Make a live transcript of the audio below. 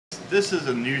This is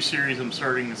a new series I'm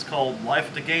starting. It's called Life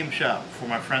at the Game Shop for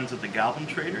my friends at the Goblin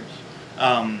Traders.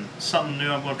 Something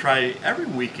new I'm going to try every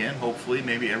weekend, hopefully,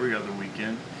 maybe every other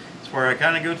weekend. It's where I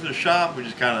kind of go to the shop, we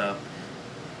just kind of,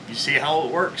 you see how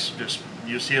it works. Just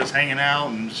you see us hanging out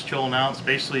and just chilling out. It's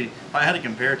basically, if I had to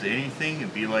compare it to anything,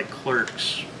 it'd be like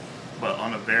Clerks, but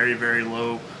on a very, very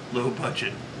low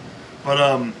budget. But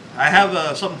I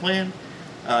have something planned.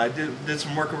 I did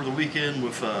some work over the weekend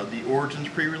with the Origins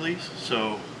pre-release.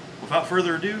 So without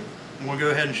further ado, I'm going to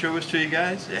go ahead and show this to you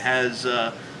guys. It has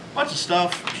a bunch of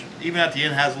stuff. Even at the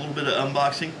end, has a little bit of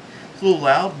unboxing. It's a little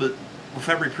loud, but with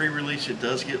every pre-release, it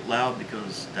does get loud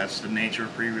because that's the nature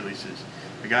of pre-releases.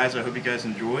 But guys, I hope you guys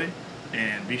enjoy,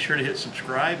 and be sure to hit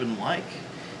subscribe and like,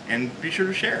 and be sure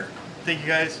to share. Thank you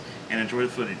guys, and enjoy the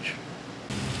footage.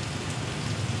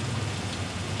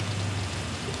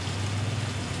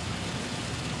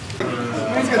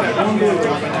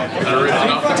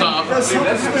 Off the top. That's so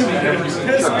stupid.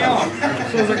 Piss me off.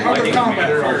 So it's like Mortal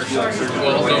Kombat first.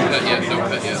 Well, don't cut yet. Don't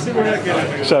cut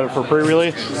yet. So for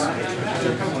pre-release?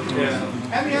 Yeah.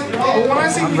 Well, when I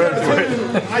see you got the two,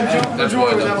 I jump for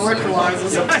joy with that electrolyze.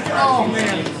 It's like, oh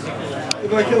man.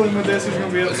 If I kill him with this, he's going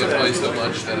to be upset. I play so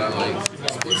much that I like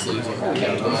split sleeves on the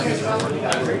count time.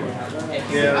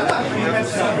 Yeah,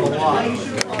 that's a lot.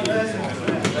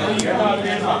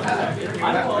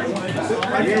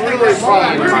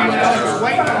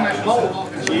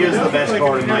 She is the best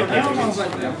card in my game.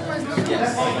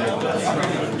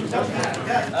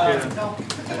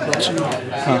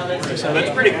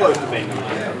 That's pretty close to being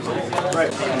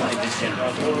right.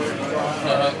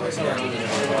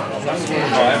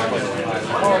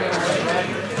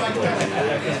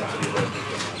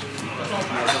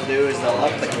 What they'll do is they'll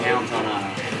up the count on a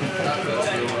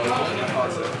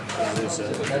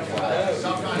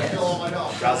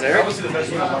Browser.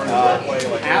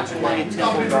 Tap my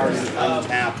Temple Garden,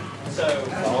 untap.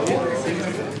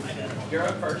 You're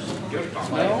up first.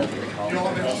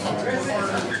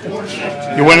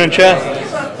 You winning, chat?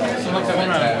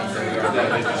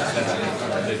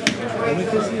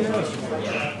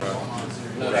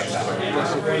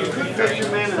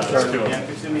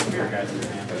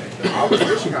 I was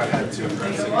wishing I had two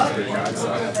Spirit Guides,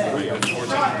 so I had three, unfortunately.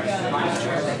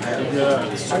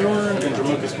 Storm and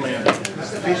Jamuka's Command.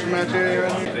 Feature match area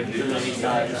right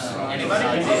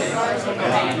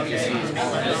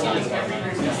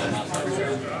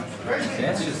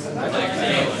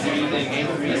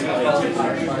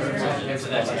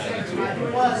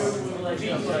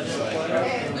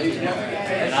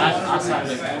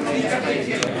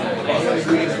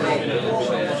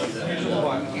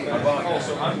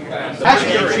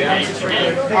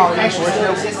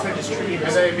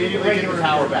and they immediately get the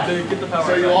power back. Get the power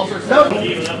so you also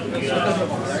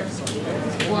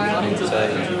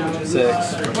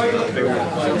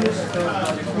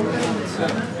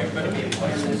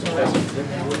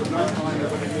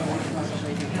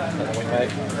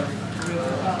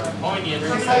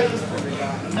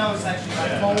No, it's actually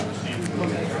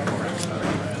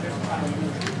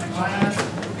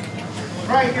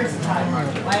right here's the time.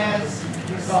 Laz,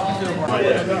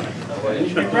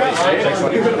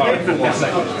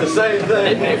 The same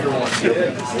thing. Pay for one.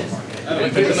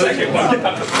 The second one.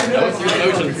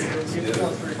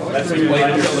 That's when you wait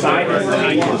until the side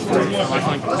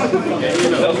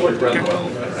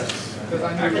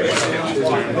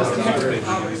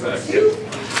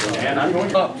and I'm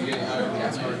going up.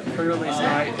 Pre-release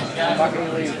night. I'm not going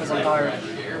to leave because I'm tired.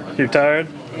 You're tired?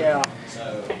 Yeah.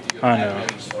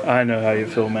 I know how you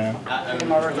feel, man.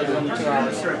 My birthday's in 2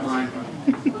 hours.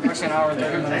 Actually an hour and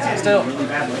 30 minutes. Still.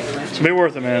 It's be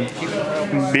worth it, man.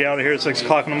 Be out of here at 6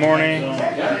 o'clock in the morning. You're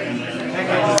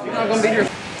not going to be here.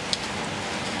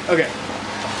 Okay.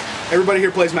 Everybody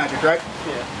here plays Magic, right?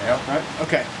 Yeah. Right?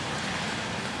 Okay.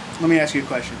 Let me ask you a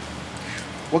question.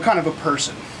 What kind of a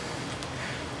person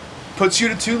puts you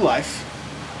to 2 life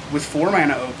with 4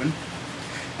 mana open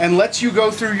and lets you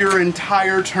go through your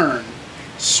entire turn,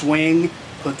 swing,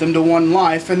 put them to 1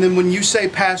 life, and then when you say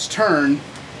pass turn,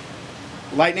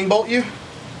 lightning bolt you?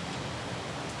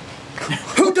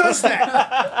 Who does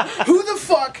that? Who the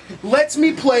fuck lets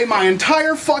me play my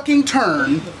entire fucking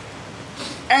turn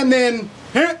and then,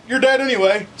 you're dead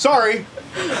anyway, sorry.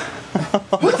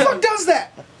 Who the fuck does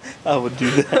that? I would do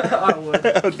that. I would.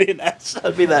 I would be an ass.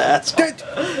 I'd be that asshole.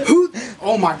 Who?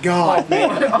 Oh my god,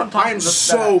 man. I am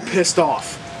so pissed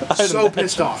off. So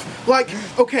pissed off. Like,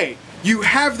 okay, you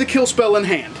have the kill spell in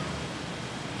hand.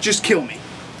 Just kill me.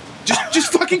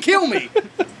 Just fucking kill me.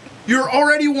 You're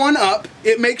already 1 up.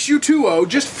 It makes you 2-0.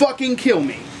 Just fucking kill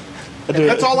me.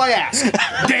 That's all I ask.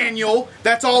 Daniel,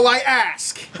 that's all I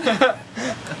ask.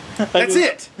 That's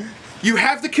it. You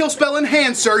have the kill spell in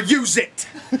hand, sir. Use it.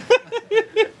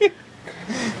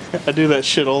 I do that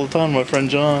shit all the time, my friend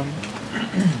John.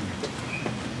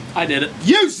 I did it.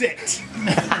 Use it.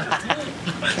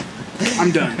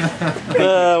 I'm done.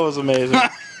 That was amazing.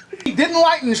 He didn't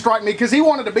lightning strike me because he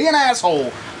wanted to be an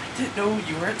asshole. I didn't know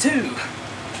you were at 2.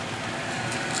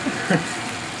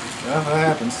 Well, that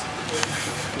happens.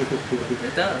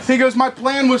 It does. He goes, my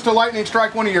plan was to lightning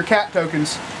strike one of your cat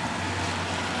tokens.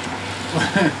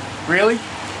 Really?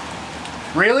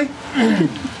 Really? It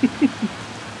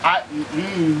happens.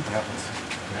 It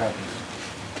happens.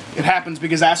 It happens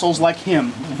because assholes like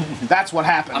him. That's what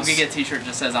happens. I'm gonna get a t-shirt that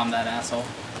just says I'm that asshole.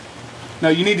 No,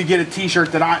 you need to get a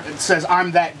t-shirt that says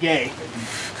I'm that gay.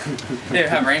 They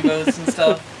have rainbows and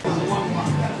stuff.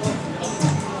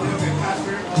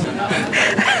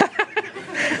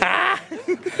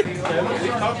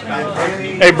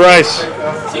 Hey, Bryce.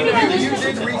 You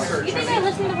did research. You think I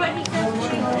listened to what he said?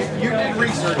 You did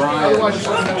research. Otherwise, you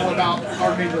don't know about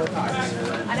Archangel Times.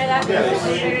 I know that because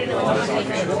I shared it with my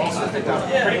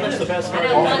Pretty much the best I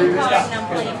know one card and I'm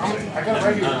playing. I got a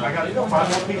regular. I got 5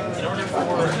 more people. in order for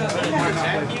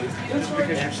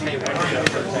actually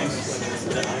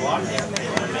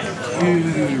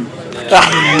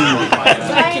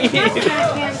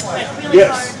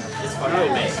Yes.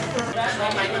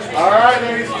 All right,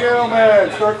 ladies and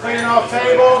gentlemen, start cleaning off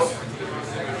tables.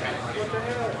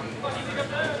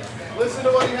 Listen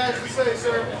to what he has to say,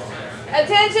 sir.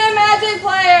 Attention Magic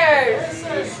players!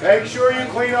 Make sure you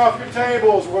clean off your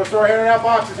tables. We're going to start handing out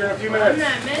boxes here in a few minutes.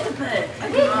 not meant to put.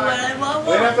 I did what I want.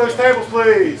 Clean up those tables,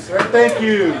 please. Thank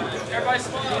you.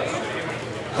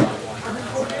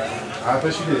 I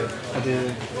bet you did. I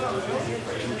did.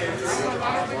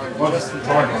 What?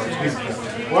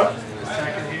 What?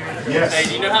 Yes. Hey,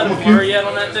 do you know how to blur yet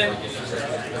on that thing?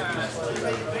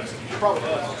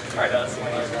 Alright, does.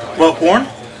 What, porn?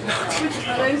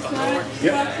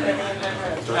 Yep.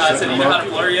 I said, do you know how to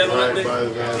blur yet on that thing?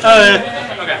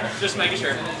 Okay, just making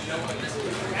sure.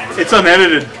 It's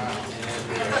unedited.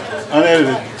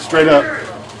 Unedited. Straight up.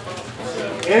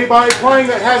 Anybody playing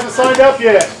that hasn't signed up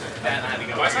yet?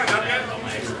 I signed up yet?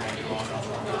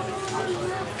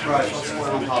 Right, what's the one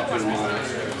on top of them?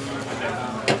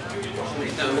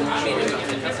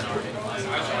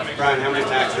 Brian, how many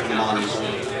packs are in the models?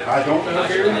 I don't know,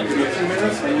 Gary. Give me 2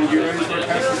 minutes and we'll get ready to start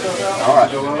passing stuff out. All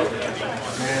right.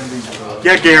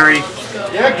 Yeah, Gary.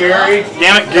 Yeah, Gary.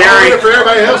 Damn it, Gary. For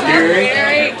everybody else, Gary.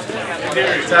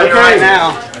 Tell you right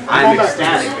now, I'm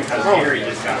ecstatic because Gary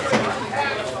just got it.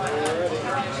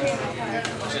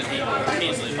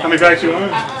 How many packs you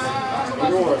want?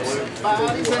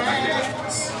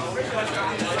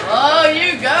 Oh,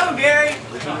 you go, Gary!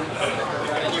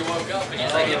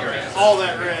 All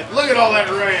that red. Look at all that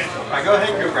red. All right, go ahead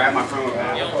and go grab my promo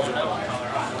pack.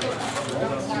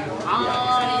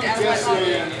 I'm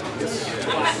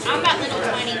that little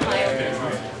tiny player.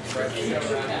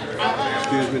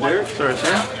 Excuse me, there. Sorry,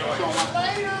 sir.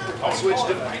 I switched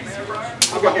it.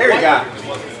 There you go.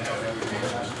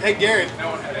 Hey, Garrett.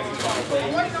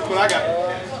 What I got?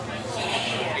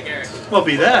 Well,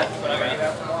 be that.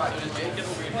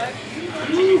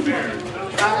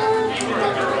 A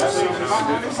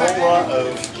whole lot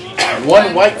of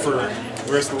one white for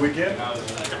the rest of the weekend.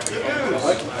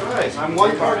 Nice. I'm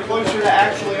one card closer to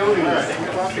actually owning this.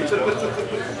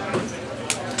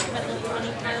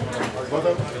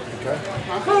 Okay.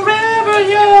 Forever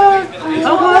young. I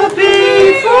want to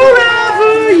be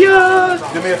forever young.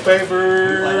 Do me a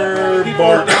favor,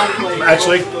 Bart.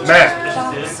 Actually, Matt.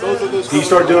 Can you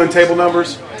start doing table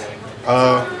numbers?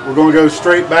 We're going to go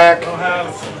straight back.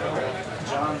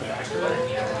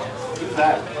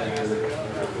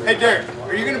 Hey, Derek,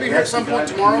 are you going to be here at some point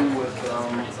tomorrow?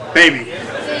 Baby.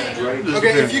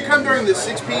 Okay, if you come during the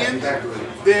 6 p.m.,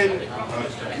 then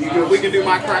we can do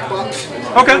my crack box.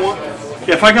 Okay.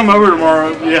 Yeah, if I come over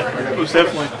tomorrow, yeah, most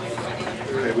definitely.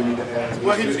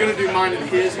 Well, he was going to do mine and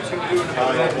his. He was going to do it.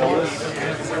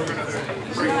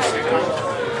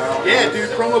 Yeah, dude,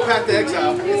 promo pack to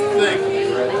exile. It's the thing.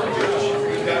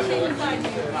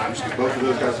 Both of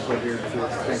those guys play here.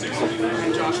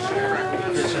 And Josh is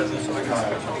going to crack.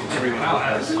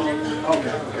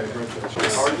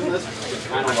 Cards in this? It's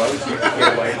kind of low, so you can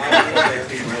get away.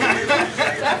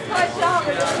 That's my job.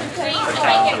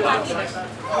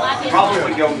 Probably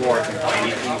would go more if you play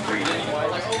anything free.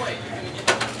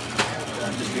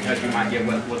 Just because you might get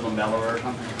with Lamello or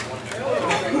something.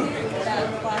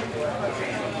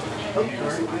 Thanks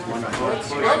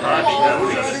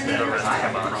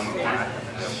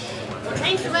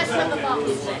so much for the box.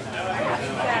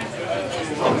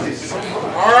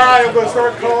 Alright, I'm going to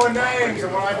start calling names,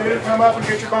 and when I do, come up and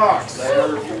get your box.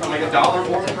 I'll make $1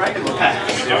 more than regular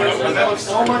packs. That looks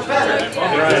so much better.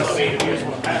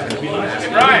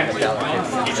 Brian,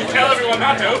 you should tell everyone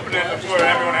not to open it before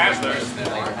everyone asks theirs.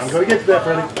 I'm going to get to that,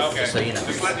 Freddie. Okay, so you know.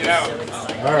 Just letting you know.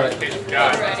 All right. In case you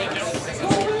forgot.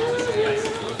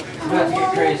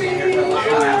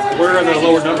 Where are the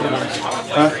lower number ones?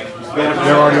 Huh?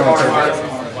 They're already on the table.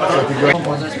 So if you go.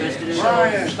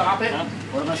 Brian, stop it.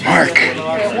 Mark,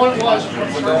 What was?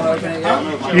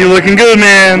 you looking good,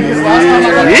 man.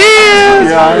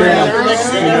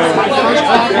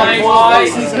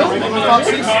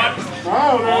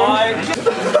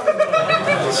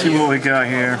 Let's see what we got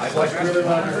here.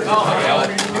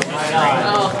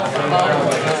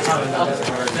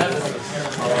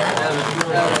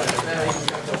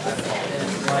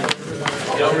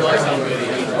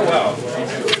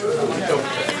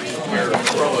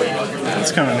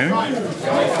 That's kind of new.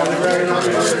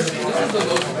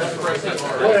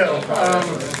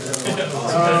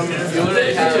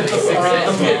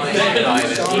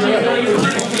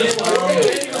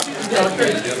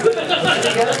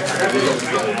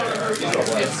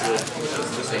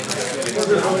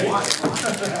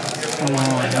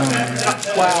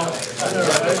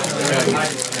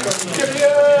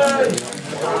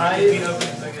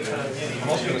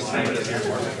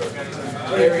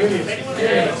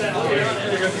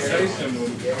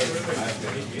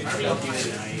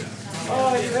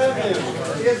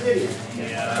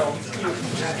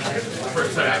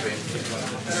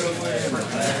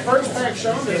 First pack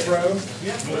shown there, bro.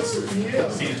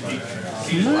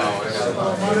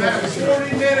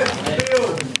 40 minutes to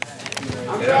build.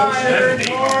 I'm trying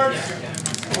hard.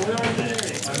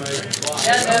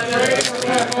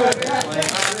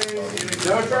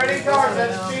 No trading cards,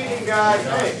 that's cheating, guys.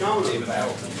 Hey, don't.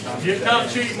 You're not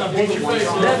cheating, I'll beat your face.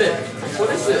 Devin, what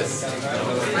is this? I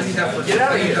need that for. Get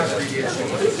out of here.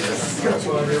 What is this?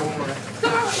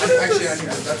 Actually, I need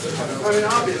that. That's it. I mean,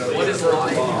 obviously. What is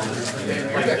life?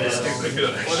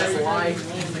 What is life?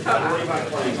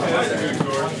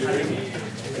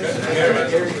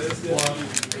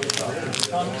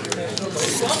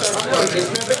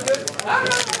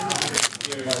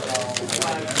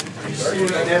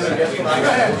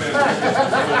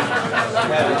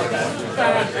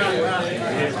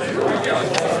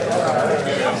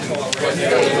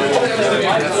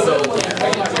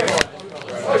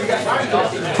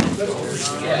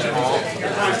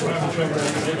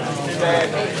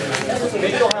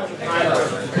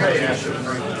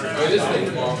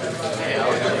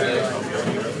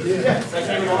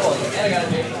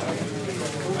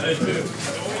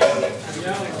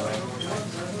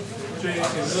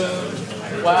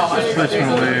 Wow,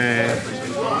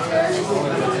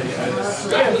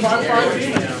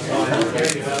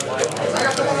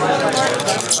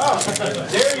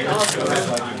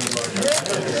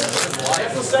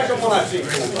 That's the second one I've seen.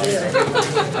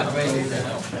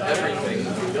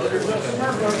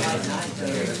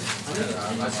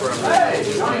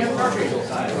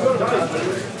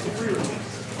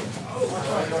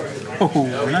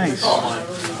 Oh, nice.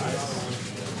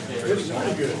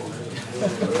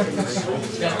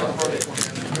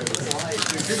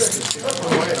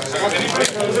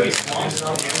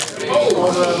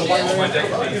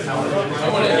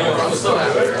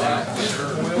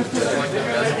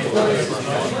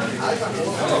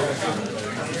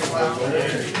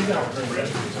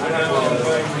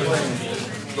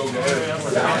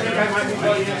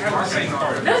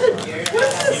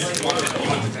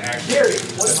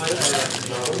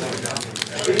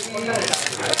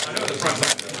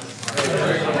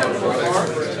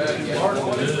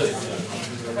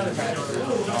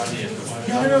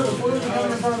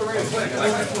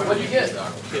 What'd you get,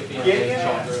 Doc?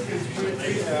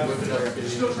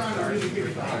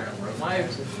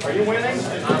 Are you winning?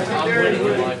 I'm winning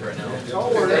in life right now.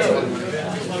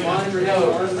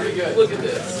 Pretty good. Look at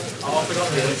this. I'll offer up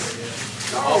this.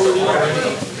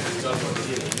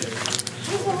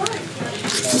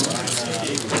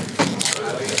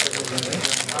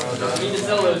 You need to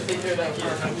sell those. Take care of that kid.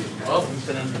 Oh,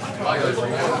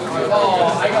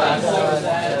 I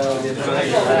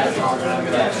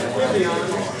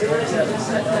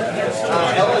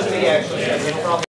got LSD actually.